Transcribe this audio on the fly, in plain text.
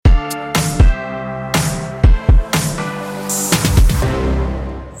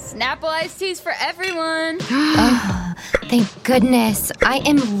iced teas for everyone. Oh, thank goodness. I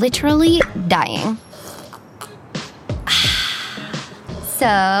am literally dying.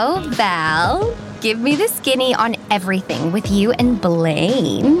 So, Val, give me the skinny on everything with you and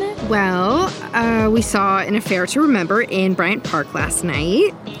Blaine. Well, we saw an affair to remember in Bryant Park last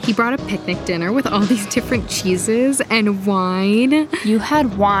night. He brought a picnic dinner with all these different cheeses and wine. You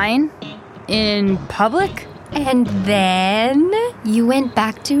had wine? In public? And then you went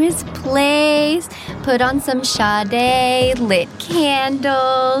back to his place, put on some Sade, lit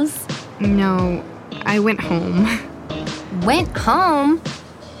candles. No, I went home. Went home?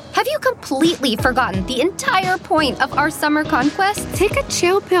 Have you completely forgotten the entire point of our summer conquest? Take a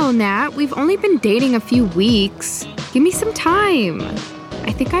chill pill, Nat. We've only been dating a few weeks. Give me some time.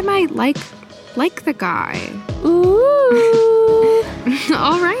 I think I might like the guy. Ooh.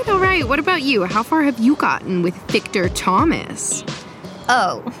 All right. What about you? How far have you gotten with Victor Thomas?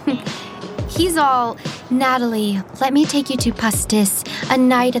 Oh, he's all, Natalie, let me take you to Pastis, a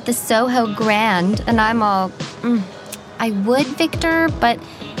night at the Soho Grand. And I'm all, I would, Victor, but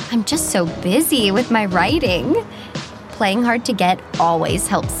I'm just so busy with my writing. Playing hard to get always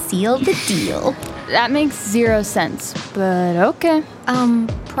helps seal the deal. That makes 0 sense, but okay.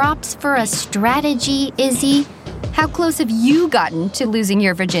 Props for a strategy, Izzy. How close have you gotten to losing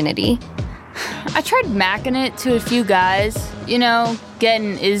your virginity? I tried macking it to a few guys,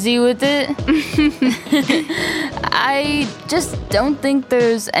 getting Izzy with it. I just don't think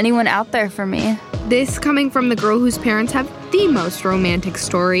there's anyone out there for me. This coming from the girl whose parents have the most romantic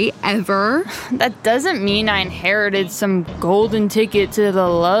story ever. That doesn't mean I inherited some golden ticket to the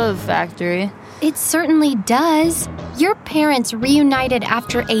love factory. It certainly does. Your parents reunited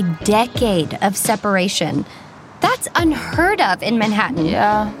after a decade of separation. That's unheard of in Manhattan.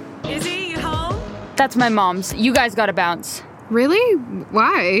 Yeah. Izzy, you home? That's my mom's. You guys gotta bounce. Really?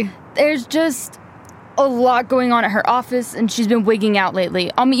 Why? There's just a lot going on at her office, and she's been wigging out lately.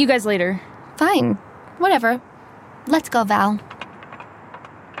 I'll meet you guys later. Fine. Whatever. Let's go, Val.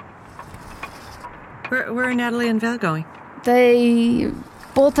 Where are Natalie and Val going? They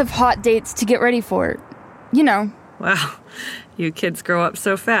both have hot dates to get ready for. Wow, you kids grow up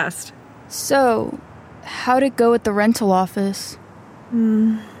so fast. So, how'd it go at the rental office?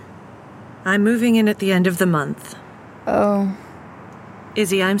 I'm moving in at the end of the month. Oh.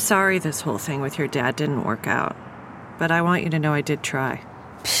 Izzy, I'm sorry this whole thing with your dad didn't work out. But I want you to know I did try.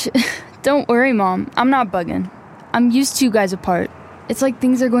 Don't worry, Mom. I'm not bugging. I'm used to you guys apart. It's like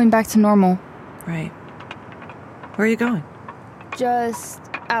things are going back to normal. Right. Where are you going? Just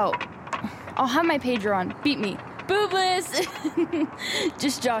out. I'll have my pager on. Beat me. Boobless!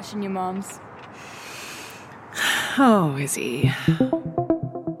 Just joshing you, Moms. Oh, Izzy.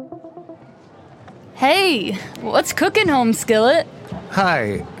 Hey, what's cooking, home skillet?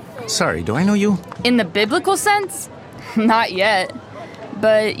 Hi. Sorry, do I know you? In the biblical sense? Not yet.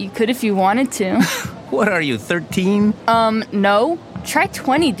 But you could if you wanted to. What are you, 13? No. Try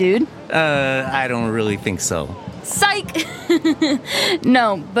 20, dude. I don't really think so. Psych!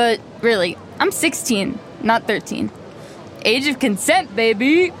 No, but really, I'm 16, not 13. Age of consent,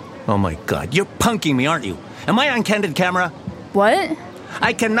 baby! Oh my god, you're punking me, aren't you? Am I on candid camera? What?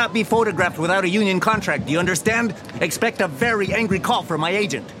 I cannot be photographed without a union contract, do you understand? Expect a very angry call from my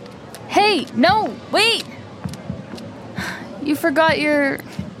agent. Hey, no, wait! You forgot your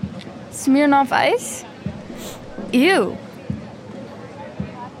Smirnoff Ice? Ew.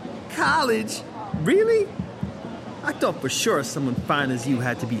 College? Really? I thought for sure someone fine as you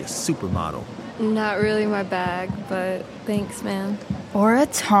had to be a supermodel. Not really my bag, but thanks, man. Aura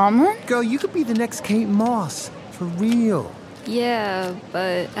Tomlin? Girl, you could be the next Kate Moss. For real. Yeah,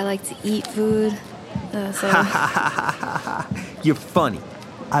 but I like to eat food, so... You're funny.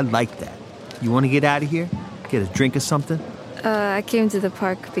 I like that. You want to get out of here? Get a drink or something? I came to the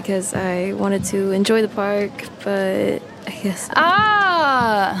park because I wanted to enjoy the park, but I guess...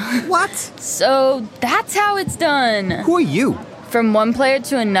 Ah! What? So that's how it's done. Who are you? From one player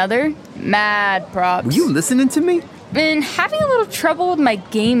to another, mad props. Were you listening to me? Been having a little trouble with my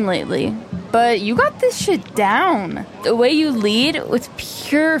game lately, but you got this shit down. The way you lead with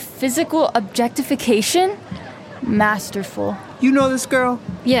pure physical objectification, masterful. You know this girl?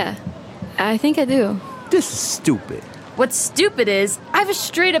 Yeah, I think I do. This is stupid. What's stupid is I was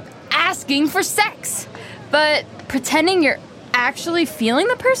straight up asking for sex, but pretending you're actually feeling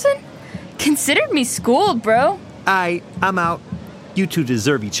the person considered me schooled, bro. I'm out. You two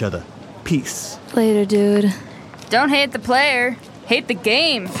deserve each other. Peace. Later, dude. Don't hate the player, hate the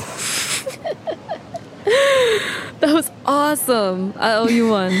game. That was awesome. I owe you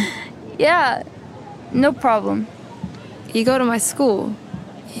one. Yeah, no problem. You go to my school.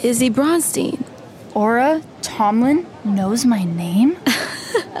 Izzy Bronstein. Aura Tomlin knows my name?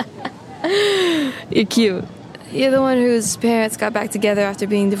 You're cute. You're the one whose parents got back together after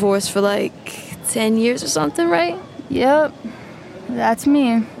being divorced for like 10 years or something, right? Yep, that's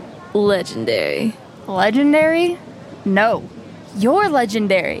me. Legendary. Legendary? No, you're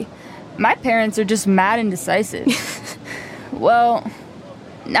legendary. My parents are just mad and indecisive. Well,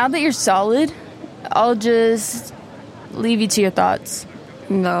 now that you're solid, I'll just leave you to your thoughts.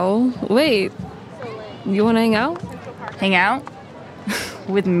 No, wait. You want to hang out? Hang out?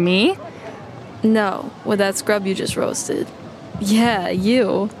 With me? No, with that scrub you just roasted. Yeah,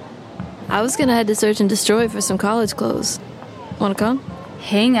 you. I was gonna head to Search and Destroy for some college clothes. Wanna come?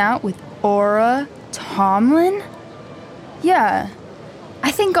 Hang out with Aura Tomlin? Yeah,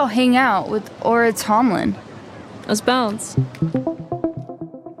 I think I'll hang out with Aura Tomlin. Let's bounce.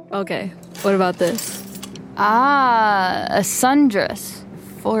 Okay, what about this? Ah, a sundress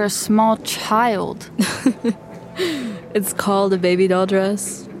for a small child. It's called a baby doll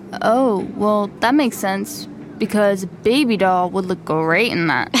dress. Oh, well, that makes sense, because a baby doll would look great in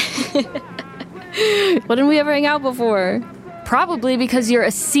that. Why didn't we ever hang out before? Probably because you're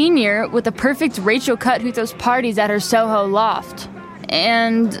a senior with a perfect Rachel cut who throws parties at her Soho loft.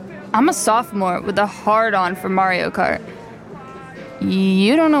 And I'm a sophomore with a hard-on for Mario Kart.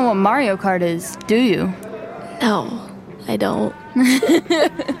 You don't know what Mario Kart is, do you? No, I don't.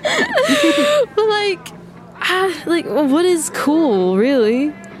 But what is cool,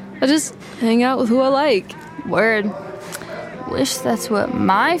 really? I just hang out with who I like. Word. Wish that's what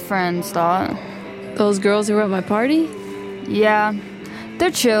my friends thought. Those girls who were at my party? Yeah,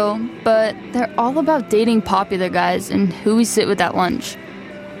 they're chill, but they're all about dating popular guys and who we sit with at lunch.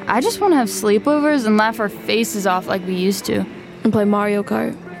 I just want to have sleepovers and laugh our faces off like we used to. And play Mario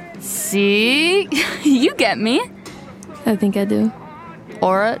Kart. See? You get me. I think I do.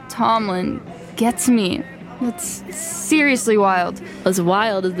 Aura Tomlin gets me. That's seriously wild. What's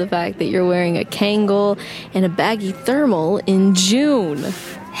wild is the fact that you're wearing a Kangol and a baggy thermal in June.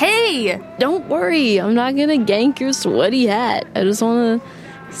 Hey! Don't worry, I'm not gonna gank your sweaty hat. I just wanna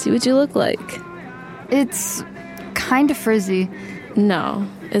see what you look like. It's kind of frizzy. No,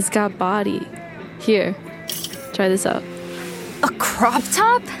 it's got body. Here, try this out. A crop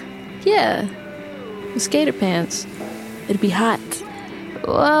top? Yeah, with skater pants. It'd be hot.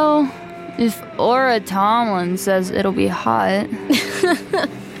 Well, if Aura Tomlin says it'll be hot.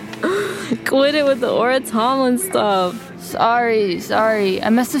 Quit it with the Aura Tomlin stuff. Sorry. I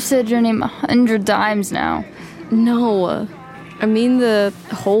must have said your name 100 times now. No, I mean the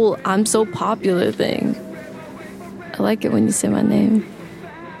whole I'm so popular thing. I like it when you say my name.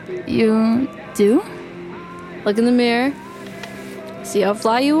 You do? Look in the mirror. See how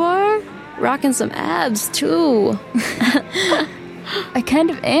fly you are? Rocking some abs, too. I kind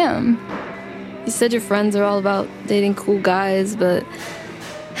of am. You said your friends are all about dating cool guys, but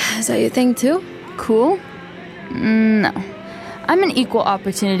is that your thing, too? Cool? No. I'm an equal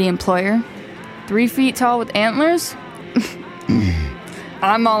opportunity employer. 3 feet tall with antlers?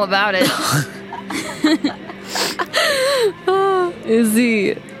 I'm all about it.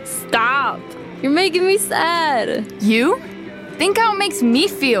 Izzy, stop. You're making me sad. You? Think how it makes me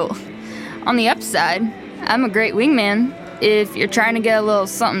feel. On the upside, I'm a great wingman if you're trying to get a little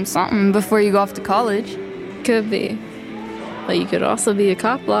something before you go off to college. Could be. But you could also be a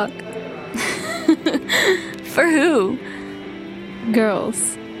cop block. For who?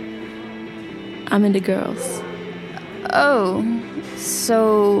 Girls. I'm into girls. Oh,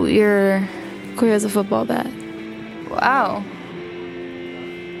 so you're... Queer as a football bat. Wow.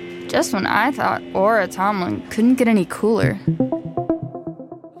 Just when I thought Aura Tomlin couldn't get any cooler.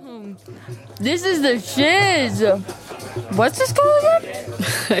 This is the shiz! What's this called again?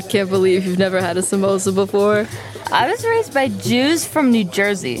 I can't believe you've never had a samosa before. I was raised by Jews from New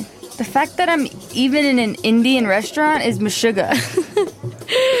Jersey. The fact that I'm even in an Indian restaurant is mashuga.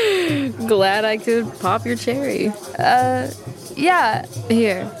 Glad I could pop your cherry. Yeah.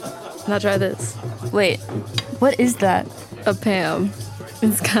 Here, now try this. Wait, what is that? A Pam.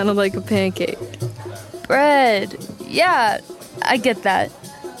 It's kind of like a pancake. Bread. Yeah, I get that.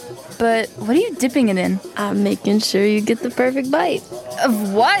 But what are you dipping it in? I'm making sure you get the perfect bite.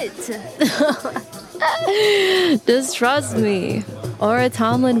 Of what? Just trust me. Aura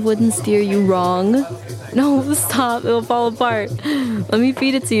Tomlin wouldn't steer you wrong. No, stop. It'll fall apart. Let me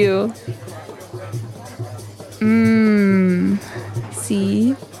feed it to you.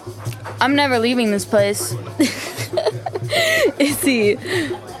 See? I'm never leaving this place. Izzy,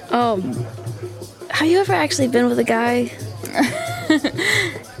 have you ever actually been with a guy?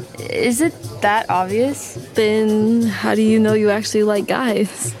 Is it that obvious? Then how do you know you actually like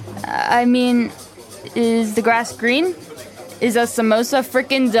guys? I mean, is the grass green? Is a samosa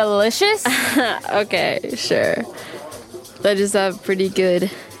frickin' delicious? Okay, sure. I just have pretty good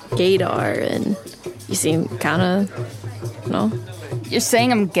gaydar, and you seem kinda, You're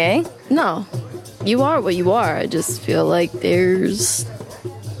saying I'm gay? No, you are what you are. I just feel like there's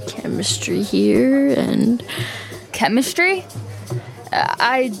chemistry here, and... Chemistry?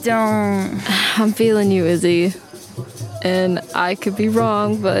 I don't... I'm feeling you, Izzy. And I could be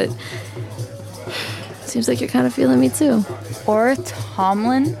wrong, but... seems like you're kind of feeling me, too. Aura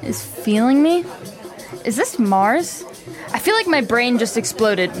Tomlin is feeling me? Is this Mars? I feel like my brain just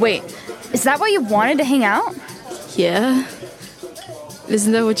exploded. Wait, is that why you wanted to hang out? Yeah?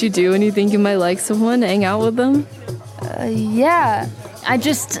 Isn't that what you do when you think you might like someone? Hang out with them? Yeah. I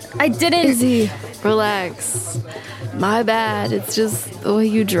didn't... Izzy, relax. My bad. It's just the way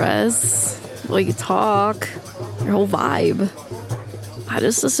you dress, the way you talk, your whole vibe. I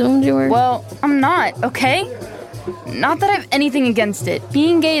just assumed you were... Well, I'm not, okay? Not that I have anything against it.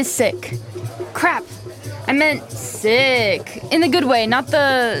 Being gay is sick. Crap. I meant sick. In the good way, not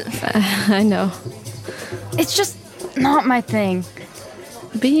the... I know. It's just not my thing.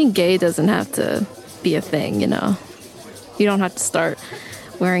 Being gay doesn't have to be a thing, You don't have to start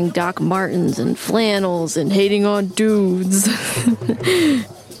wearing Doc Martens and flannels and hating on dudes.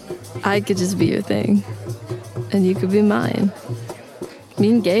 I could just be your thing. And you could be mine.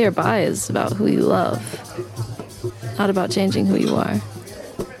 Being gay or bi is about who you love. Not about changing who you are.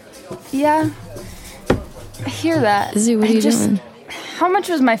 Yeah. I hear that. Izzy, what are you doing? How much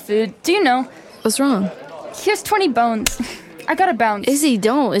was my food? Do you know? What's wrong? Here's 20 bones. I gotta bounce. Izzy,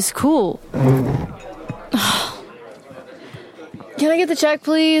 don't. It's cool. Can I get the check,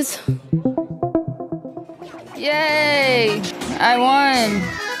 please? Yay! I won.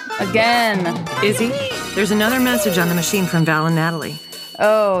 Again. Izzy, there's another message on the machine from Val and Natalie.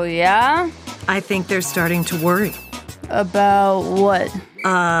 Oh, yeah? I think they're starting to worry. About what?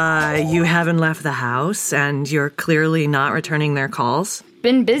 You haven't left the house, and you're clearly not returning their calls.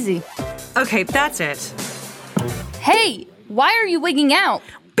 Been busy. Okay, that's it. Hey! Why are you wigging out?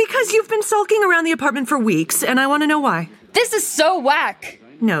 Because you've been sulking around the apartment for weeks, and I want to know why. This is so whack.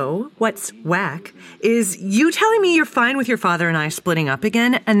 No, what's whack is you telling me you're fine with your father and I splitting up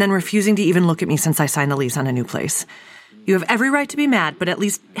again, and then refusing to even look at me since I signed the lease on a new place. You have every right to be mad, but at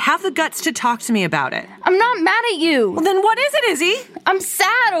least have the guts to talk to me about it. I'm not mad at you. Well, then what is it, Izzy? I'm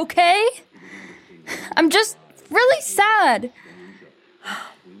sad, okay? I'm just really sad.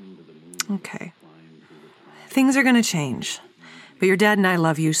 Okay. Things are gonna change. But your dad and I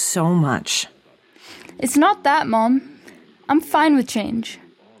love you so much. It's not that, Mom. I'm fine with change.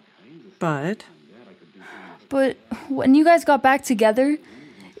 But when you guys got back together,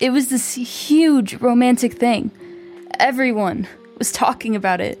 it was this huge romantic thing. Everyone was talking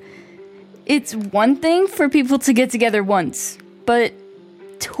about it. It's one thing for people to get together once, but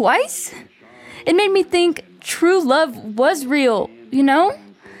twice? It made me think true love was real,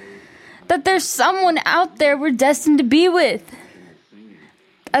 That there's someone out there we're destined to be with.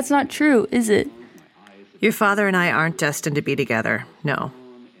 That's not true, is it? Your father and I aren't destined to be together, no.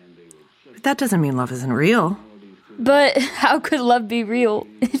 But that doesn't mean love isn't real. But how could love be real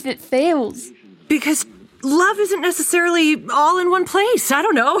if it fails? Because love isn't necessarily all in one place. I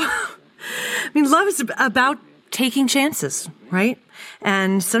don't know. I mean, love is about taking chances, right?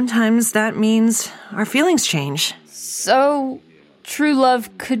 And sometimes that means our feelings change. So, true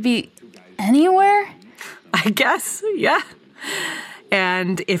love could be anywhere? I guess, yeah.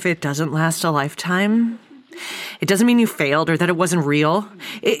 And if it doesn't last a lifetime, it doesn't mean you failed or that it wasn't real.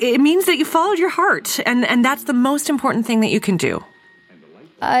 It means that you followed your heart, and that's the most important thing that you can do.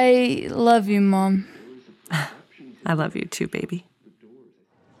 I love you, Mom. I love you too, baby.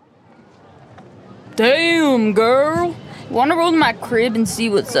 Damn, girl. Wanna roll to my crib and see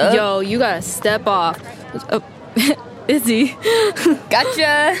what's up? Yo, you gotta step off. Izzy.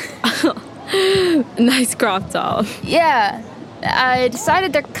 Gotcha. Nice crop top. Yeah, I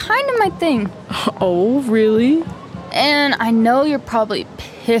decided they're kind of my thing. Oh, really? And I know you're probably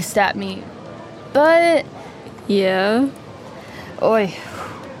pissed at me, but... Yeah? Oi.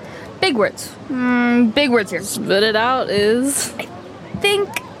 Big words. Big words here. Spit it out, Iz. I think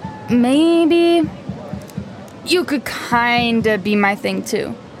maybe you could kinda be my thing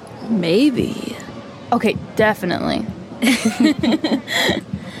too. Maybe. Okay, definitely.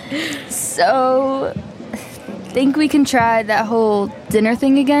 So, think we can try that whole dinner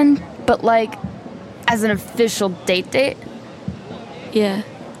thing again, but as an official date? Yeah,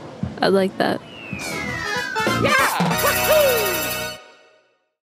 I like that. Yeah!